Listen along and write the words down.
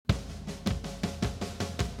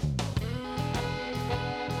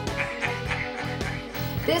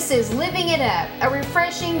This is Living It Up, a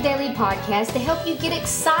refreshing daily podcast to help you get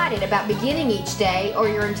excited about beginning each day or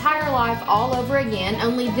your entire life all over again,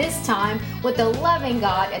 only this time with a loving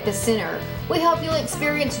God at the center. We hope you'll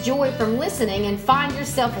experience joy from listening and find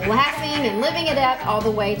yourself laughing and living it up all the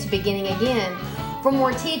way to beginning again. For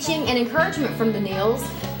more teaching and encouragement from the Neils,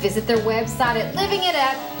 visit their website at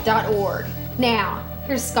livingitup.org. Now,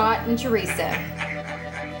 here's Scott and Teresa.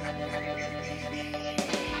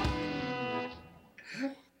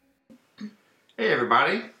 Hey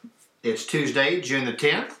everybody, it's Tuesday, June the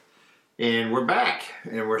 10th, and we're back,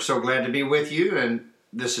 and we're so glad to be with you, and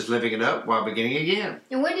this is Living It Up while beginning again.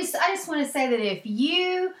 And I just want to say that if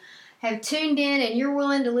you have tuned in and you're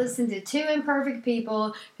willing to listen to two imperfect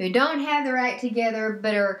people who don't have their act together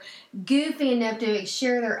but are goofy enough to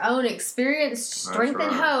share their own experience, strength,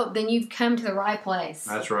 and hope, then you've come to the right place.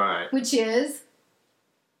 That's right. Which is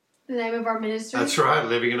the name of our ministry. That's right,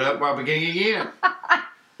 Living It Up while beginning again.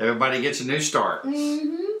 Everybody gets a new start.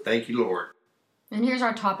 Mm-hmm. Thank you, Lord. And here's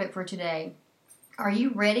our topic for today. Are you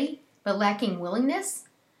ready but lacking willingness?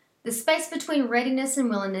 The space between readiness and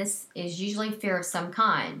willingness is usually fear of some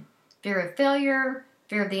kind. Fear of failure,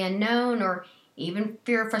 fear of the unknown, or even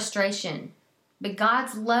fear of frustration. But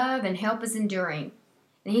God's love and help is enduring.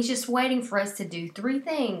 And He's just waiting for us to do three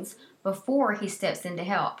things before He steps in to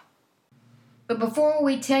help. But before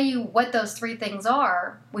we tell you what those three things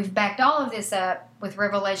are, we've backed all of this up with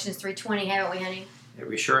Revelations 3:20, haven't we, honey? Yeah,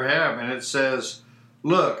 we sure have. And it says,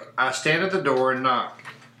 "Look, I stand at the door and knock.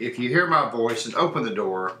 If you hear my voice and open the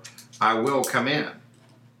door, I will come in.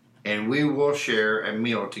 And we will share a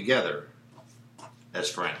meal together as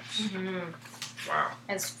friends." Mm-hmm. Wow.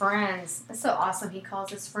 As friends. That's so awesome. He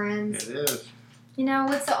calls us friends. It is. You know,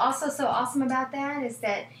 what's also so awesome about that is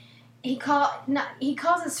that he calls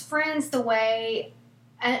us friends the way,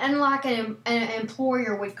 unlike an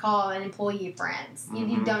employer would call an employee friends. Mm-hmm.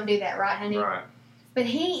 You don't do that, right, honey? Right. But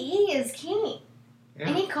he is king. Yeah.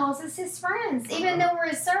 And he calls us his friends. Even though we're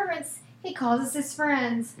his servants, he calls us his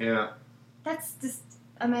friends. Yeah. That's just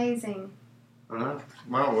amazing. Well,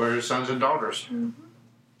 we're his sons and daughters. Mm-hmm.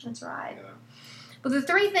 That's right. Yeah. Well, the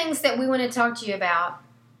three things that we want to talk to you about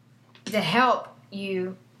to help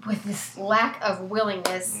you with this lack of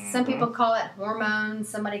willingness. Mm-hmm. Some people call it hormones.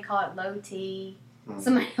 Somebody call it low T. Mm-hmm.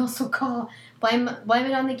 Somebody else will blame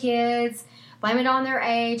it on the kids. Blame it on their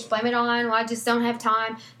age. Blame it on, well, I just don't have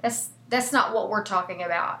time. That's not what we're talking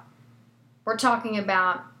about. We're talking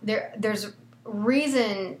about there's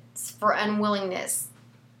reasons for unwillingness.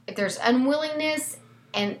 If there's unwillingness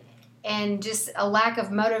and just a lack of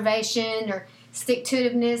motivation or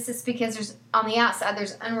stick-to-itiveness, it's because on the outside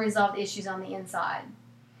there's unresolved issues on the inside.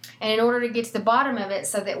 And in order to get to the bottom of it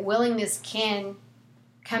so that willingness can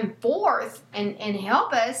come forth and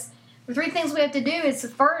help us, the three things we have to do is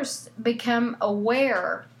first become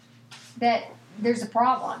aware that there's a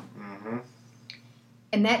problem. Mm-hmm.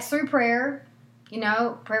 And that's through prayer. You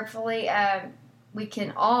know, prayerfully, we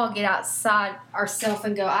can all get outside ourselves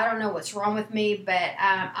and go, I don't know what's wrong with me, but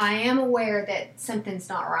I am aware that something's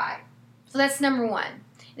not right. So that's number one.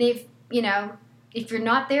 And if you're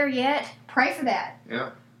not there yet, pray for that.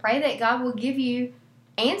 Yeah. Pray that God will give you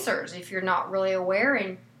answers if you're not really aware,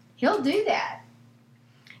 and He'll do that.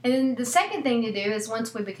 And then the second thing to do is,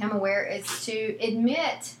 once we become aware, is to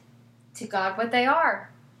admit to God what they are.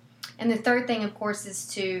 And the third thing, of course, is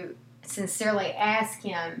to sincerely ask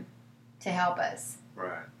Him to help us.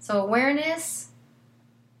 Right. So awareness.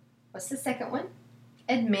 What's the second one?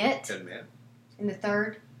 Admit. Admit. And the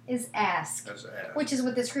third is ask. That's ask. Which is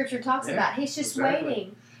what the Scripture talks about. He's just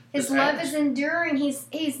waiting. His Just love ask. is enduring.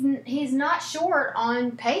 He's not short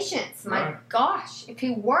on patience. My gosh, if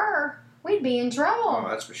He were, we'd be in trouble. Oh,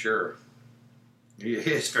 that's for sure. He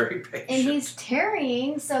is very patient. And He's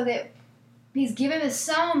tarrying so that He's given us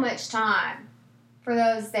so much time for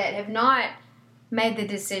those that have not made the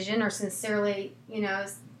decision or sincerely,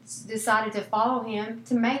 decided to follow Him,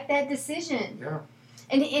 to make that decision. Yeah.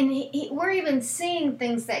 And we're even seeing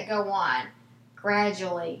things that go on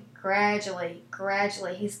gradually.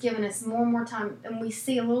 He's given us more and more time, and we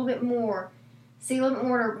see a little bit more. See a little bit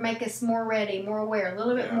more to make us more ready, more aware, a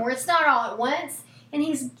little bit more. It's not all at once. And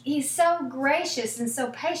he's so gracious and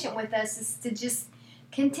so patient with us as to just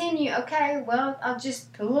continue. Okay, well, I'll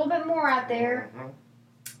just put a little bit more out there. Mm-hmm.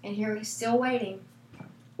 And here He's still waiting.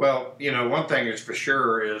 Well, one thing is for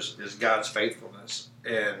sure is God's faithfulness.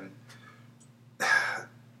 And,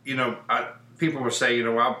 people will say,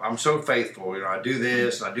 I'm so faithful. I do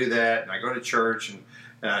this and I do that, and I go to church and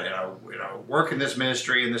work in this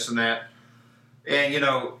ministry and this and that. And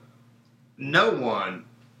no one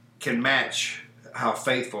can match how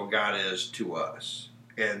faithful God is to us.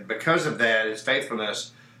 And because of that, His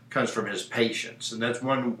faithfulness, comes from his patience. And that's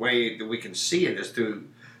one way that we can see it is through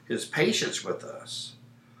his patience with us.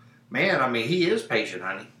 Man, I mean, he is patient,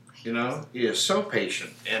 honey. You know, he is so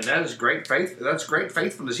patient. And that is great faith. That's great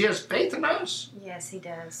faithfulness. He has faith in us. Yes, he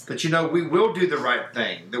does. But, you know, we will do the right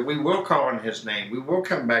thing. That we will call on his name. We will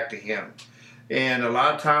come back to him. And a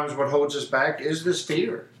lot of times what holds us back is this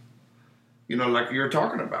fear. You know, like you were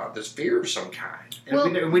talking about, this fear of some kind.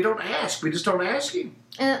 And we don't ask. We just don't ask him.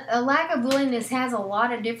 A lack of willingness has a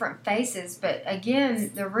lot of different faces, but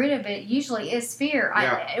again, the root of it usually is fear.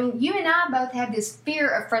 Yeah. You and I both have this fear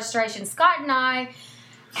of frustration. Scott and I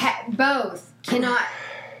both cannot.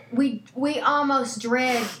 We almost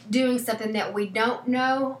dread doing something that we don't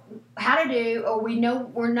know how to do, or we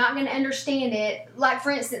know we're not going to understand it. Like,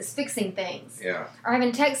 for instance, fixing things. Yeah. Or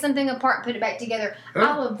having to take something apart and put it back together.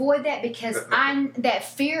 I'll avoid that because that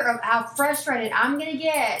fear of how frustrated I'm going to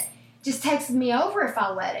get just takes me over if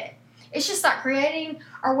I let it. It's just like creating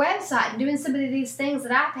our website and doing some of these things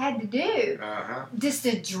that I've had to do. Uh-huh. Just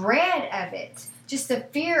the dread of it. Just the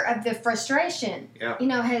fear of the frustration. Yeah. You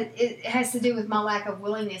know, it has to do with my lack of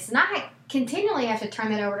willingness. And I continually have to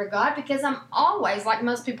turn that over to God because I'm always, like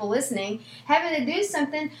most people listening, having to do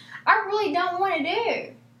something I really don't want to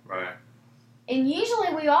do. Right. And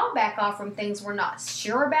usually we all back off from things we're not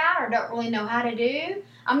sure about or don't really know how to do.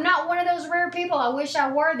 I'm not one of those rare people, I wish I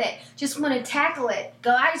were, that just want to tackle it.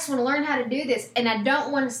 I just want to learn how to do this. And I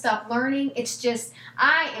don't want to stop learning. It's just,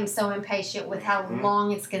 I am so impatient with how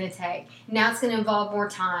long it's going to take. Now it's going to involve more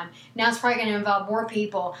time. Now it's probably going to involve more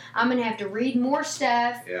people. I'm going to have to read more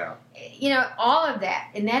stuff. Yeah. You know, all of that.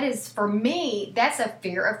 And that is, for me, that's a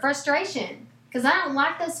fear of frustration. Because I don't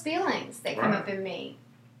like those feelings that come up in me.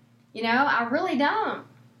 You know, I really don't.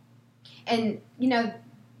 And, you know,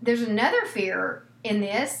 there's another fear in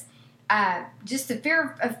this, just the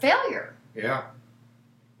fear of failure. Yeah.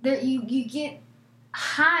 You get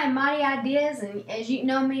high and mighty ideas, and as you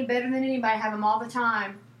know me better than anybody, I have them all the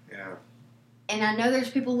time. Yeah. And I know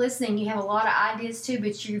there's people listening, you have a lot of ideas too,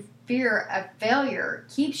 but your fear of failure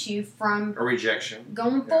keeps you from A rejection.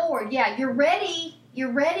 going forward. Yeah, you're ready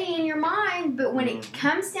in your mind, but when it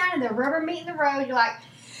comes down to the rubber meeting the road, you're like,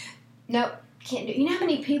 nope, can't do it. You know how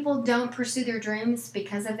many people don't pursue their dreams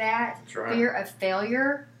because of that? That's right. Fear of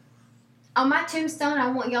failure? On my tombstone,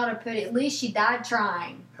 I want y'all to put, at least she died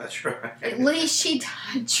trying. That's right. At least she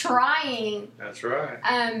died trying. That's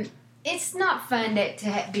right. It's not fun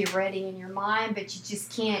to be ready in your mind, but you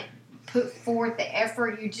just can't put forth the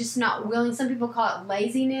effort. You're just not willing. Some people call it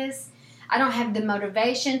laziness. I don't have the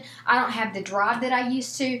motivation. I don't have the drive that I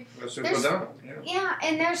used to. Most people don't. Yeah,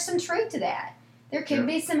 and there's some truth to that. There could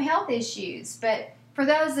be some health issues, but for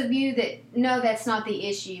those of you that know that's not the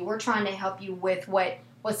issue, we're trying to help you with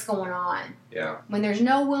what's going on. Yeah. When there's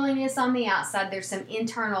no willingness on the outside, there's some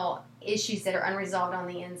internal issues that are unresolved on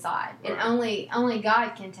the inside. Right. And only God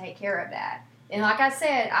can take care of that. And like I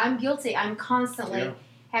said, I'm guilty. I'm constantly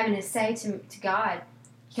having to say to God,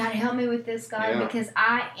 you got to help me with this, God, because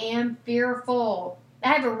I am fearful. I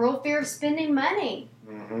have a real fear of spending money.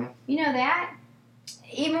 Mm-hmm. You know that?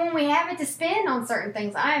 Even when we have it to spend on certain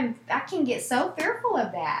things, I can get so fearful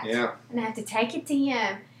of that. Yeah. And I have to take it to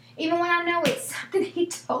Him. Even when I know it's something He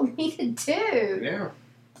told me to do. Yeah.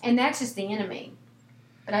 And that's just the enemy.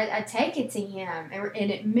 But I take it to Him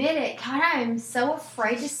and admit it. God, I am so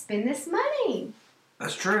afraid to spend this money.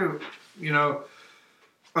 That's true. You know,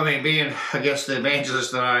 I mean, being, I guess, the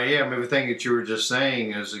evangelist that I am, everything that you were just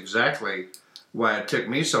saying is exactly why it took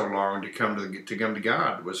me so long to come to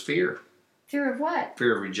God, was fear. Fear of what?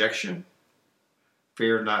 Fear of rejection.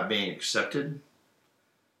 Fear of not being accepted.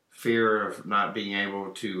 Fear of not being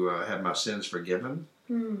able to have my sins forgiven.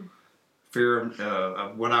 Fear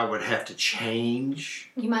of what I would have to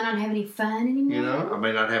change. You might not have any fun anymore. You know, I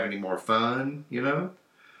may not have any more fun, you know,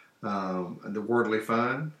 the worldly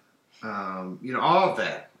fun. You know, all of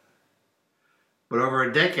that. But over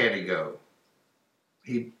a decade ago,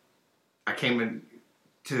 I came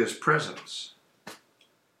into His presence,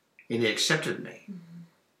 and He accepted me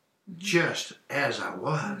just as I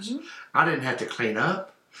was. I didn't have to clean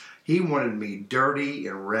up. He wanted me dirty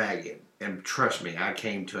and ragged, and trust me, I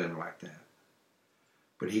came to Him like that.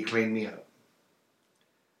 But He cleaned me up.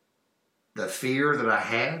 The fear that I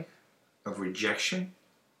had of rejection,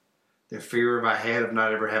 the fear I had of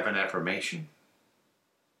not ever having affirmation,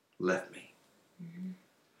 left me.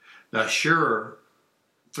 Now, sure,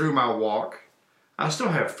 through my walk, I still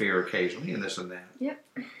have fear occasionally and this and that. Yep.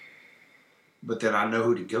 But then I know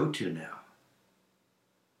who to go to now.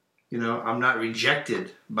 You know, I'm not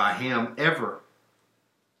rejected by Him ever.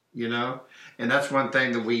 You know? And that's one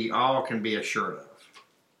thing that we all can be assured of.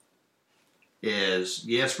 Is,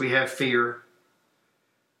 yes, we have fear.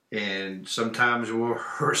 And sometimes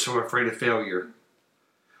we're so afraid of failure.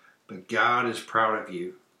 But God is proud of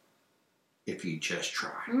you if you just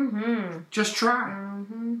try. Mm-hmm. Just try.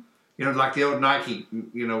 Mm-hmm. You know, like the old Nike,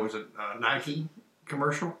 was it a Nike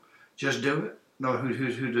commercial? Just do it. No, who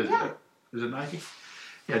does it? Is it Nike?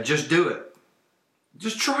 Yeah, just do it.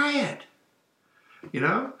 Just try it. You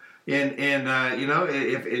know? And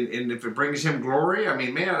if it brings him glory, I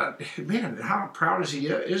mean, man, how proud is he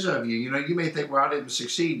is of you? You know, you may think, well, I didn't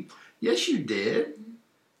succeed. Yes, you did.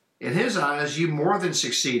 In his eyes, you more than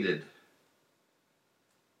succeeded.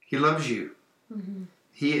 He loves you. Mm-hmm.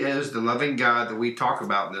 He is the loving God that we talk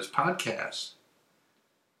about in this podcast.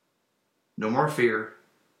 No more fear.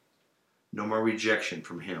 No more rejection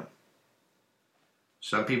from him.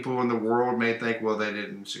 Some people in the world may think, well, they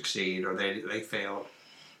didn't succeed or they failed.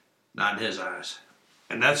 Not in his eyes.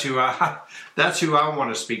 And that's who I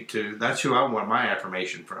want to speak to. That's who I want my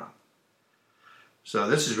affirmation from. So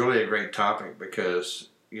this is really a great topic because,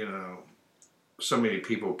 so many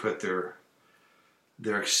people put their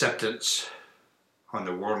acceptance on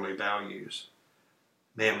the worldly values.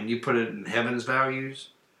 Man, when you put it in heaven's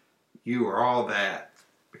values, you are all that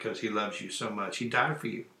because he loves you so much. He died for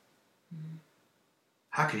you. Mm-hmm.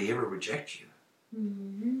 How could he ever reject you?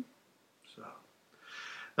 Mm-hmm. So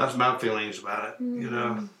that's my feelings about it,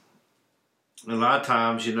 Mm-hmm. A lot of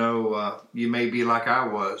times, you may be like I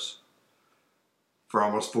was for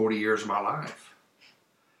almost 40 years of my life.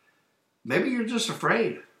 Maybe you're just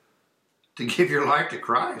afraid to give your life to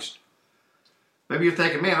Christ. Maybe you're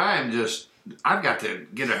thinking, man, I've got to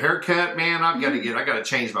get a haircut, man. I got to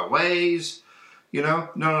change my ways. No.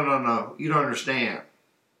 You don't understand.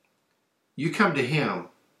 You come to him,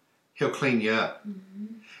 he'll clean you up. Mm-hmm.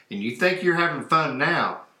 And you think you're having fun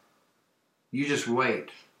now. You just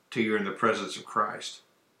wait till you're in the presence of Christ.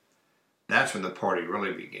 That's when the party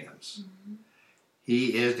really begins. Mm-hmm.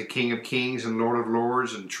 He is the King of Kings and Lord of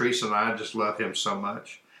Lords, and Teresa and I just love him so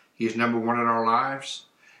much. He's number one in our lives,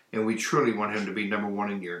 and we truly want him to be number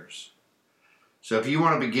one in yours. So if you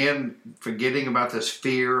want to begin forgetting about this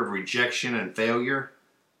fear of rejection and failure,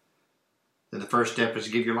 then the first step is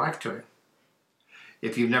to give your life to him.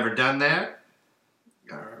 If you've never done that,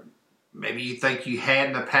 maybe you think you had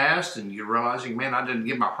in the past and you're realizing, man, I didn't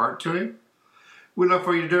give my heart to him. We'd love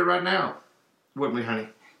for you to do it right now. Wouldn't we, honey?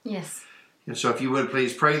 Yes. And so if you would,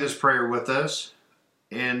 please pray this prayer with us.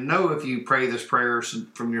 And know if you pray this prayer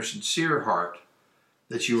from your sincere heart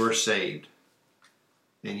that you are saved.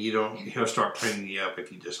 And he'll start cleaning you up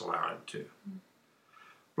if you just allow him to.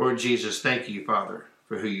 Lord Jesus, thank you, Father,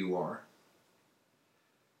 for who you are.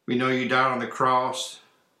 We know you died on the cross.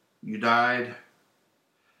 You died.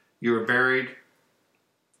 You were buried.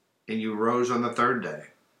 And you rose on the third day.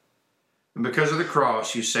 And because of the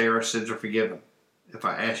cross, you say our sins are forgiven. If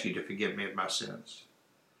I ask you to forgive me of my sins.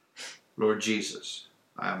 Lord Jesus,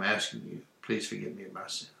 I am asking you, please forgive me of my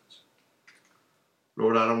sins.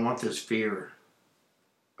 Lord, I don't want this fear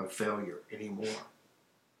of failure anymore.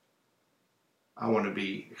 I want to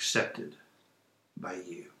be accepted by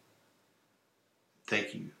you.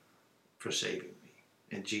 Thank you for saving me.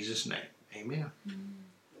 In Jesus' name, amen.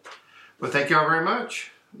 Well, thank you all very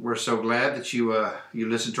much. We're so glad that you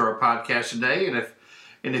listened to our podcast today.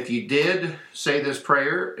 And if you did say this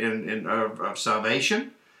prayer of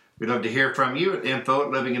salvation, we'd love to hear from you at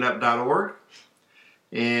info@livingitup.org.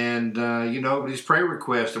 And, these prayer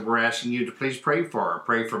requests that we're asking you to please pray for.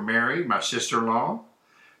 Pray for Mary, my sister-in-law,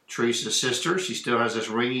 Teresa's sister. She still has this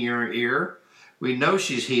ringing in her ear. We know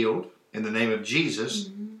she's healed in the name of Jesus.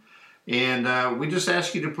 Mm-hmm. And we just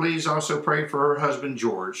ask you to please also pray for her husband,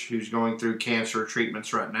 George, who's going through cancer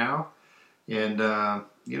treatments right now. And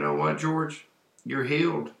you know what, George? You're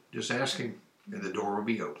healed. Just ask him, and the door will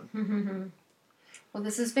be open. Mm-hmm. Well,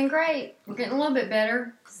 this has been great. We're getting a little bit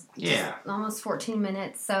better. Yeah. Almost 14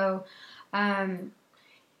 minutes. So,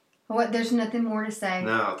 there's nothing more to say.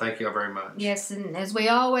 No, thank you all very much. Yes, and as we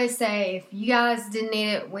always say, if you guys didn't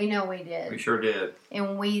need it, we know we did. We sure did.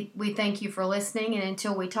 And we thank you for listening. And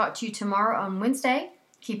until we talk to you tomorrow on Wednesday,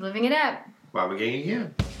 keep living it up. While we gang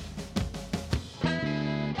again.